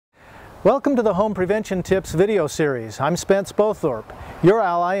Welcome to the Home Prevention Tips video series. I'm Spence Bothorpe, your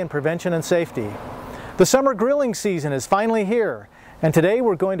ally in prevention and safety. The summer grilling season is finally here, and today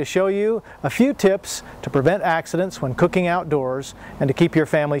we're going to show you a few tips to prevent accidents when cooking outdoors and to keep your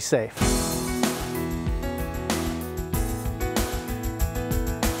family safe.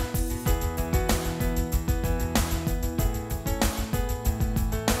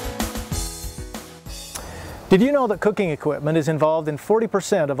 Did you know that cooking equipment is involved in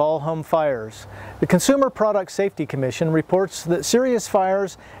 40% of all home fires? The Consumer Product Safety Commission reports that serious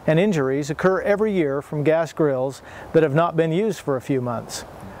fires and injuries occur every year from gas grills that have not been used for a few months.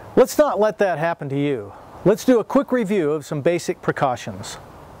 Let's not let that happen to you. Let's do a quick review of some basic precautions.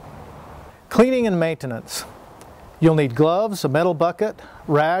 Cleaning and maintenance. You'll need gloves, a metal bucket,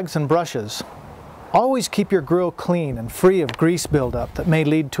 rags, and brushes. Always keep your grill clean and free of grease buildup that may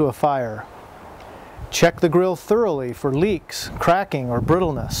lead to a fire. Check the grill thoroughly for leaks, cracking, or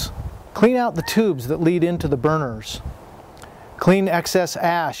brittleness. Clean out the tubes that lead into the burners. Clean excess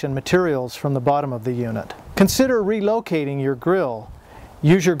ash and materials from the bottom of the unit. Consider relocating your grill.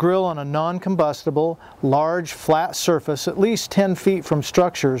 Use your grill on a non-combustible, large, flat surface at least 10 feet from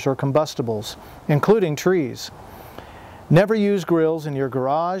structures or combustibles, including trees. Never use grills in your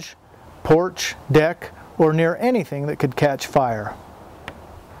garage, porch, deck, or near anything that could catch fire.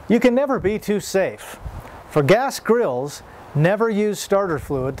 You can never be too safe. For gas grills, never use starter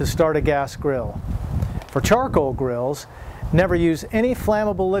fluid to start a gas grill. For charcoal grills, never use any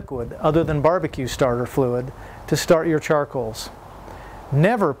flammable liquid other than barbecue starter fluid to start your charcoals.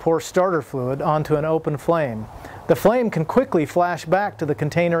 Never pour starter fluid onto an open flame. The flame can quickly flash back to the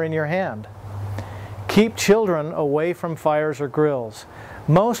container in your hand. Keep children away from fires or grills.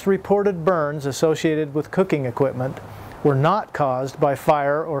 Most reported burns associated with cooking equipment were not caused by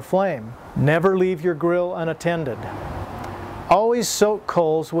fire or flame. Never leave your grill unattended. Always soak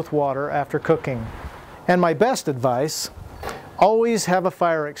coals with water after cooking. And my best advice, always have a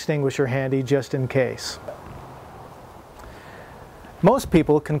fire extinguisher handy just in case. Most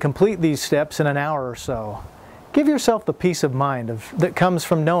people can complete these steps in an hour or so. Give yourself the peace of mind that comes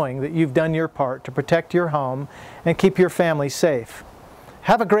from knowing that you've done your part to protect your home and keep your family safe.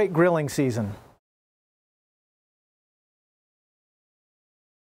 Have a great grilling season.